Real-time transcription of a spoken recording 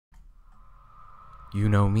You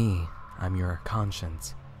know me. I'm your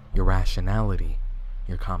conscience, your rationality,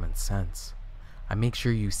 your common sense. I make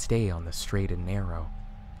sure you stay on the straight and narrow.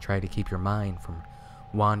 Try to keep your mind from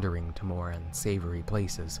wandering to more unsavory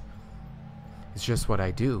places. It's just what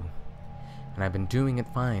I do, and I've been doing it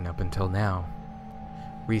fine up until now.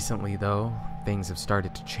 Recently, though, things have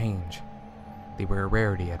started to change. They were a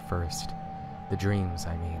rarity at first. The dreams,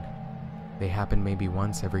 I mean. They happened maybe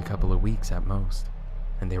once every couple of weeks at most,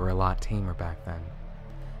 and they were a lot tamer back then.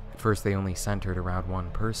 At first they only centered around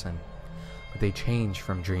one person, but they changed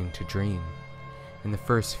from dream to dream. In the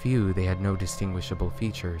first few, they had no distinguishable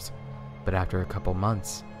features, but after a couple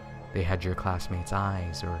months, they had your classmate's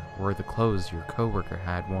eyes or wore the clothes your coworker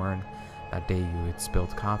had worn that day you had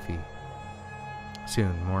spilled coffee.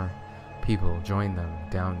 Soon, more people joined them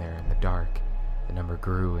down there in the dark. The number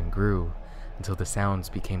grew and grew until the sounds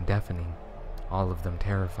became deafening, all of them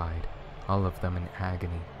terrified, all of them in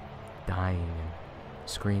agony, dying and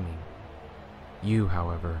screaming. You,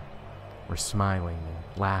 however, were smiling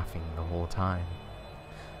and laughing the whole time.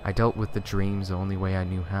 I dealt with the dreams the only way I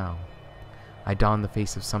knew how. I donned the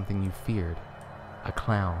face of something you feared, a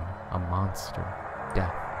clown, a monster,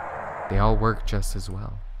 death. They all worked just as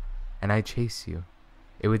well, and I'd chase you.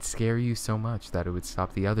 It would scare you so much that it would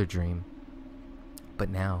stop the other dream. But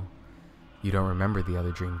now, you don't remember the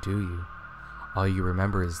other dream, do you? All you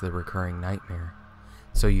remember is the recurring nightmare.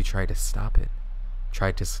 So you try to stop it.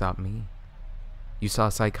 Tried to stop me. You saw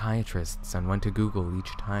psychiatrists and went to Google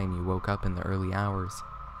each time you woke up in the early hours,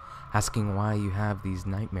 asking why you have these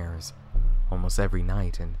nightmares almost every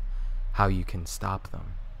night and how you can stop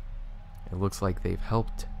them. It looks like they've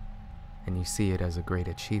helped, and you see it as a great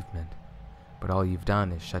achievement, but all you've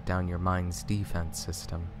done is shut down your mind's defense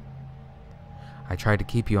system. I tried to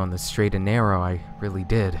keep you on the straight and narrow, I really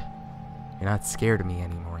did. You're not scared of me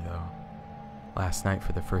anymore, though. Last night,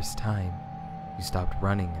 for the first time, you stopped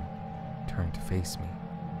running and turned to face me,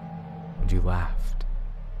 and you laughed.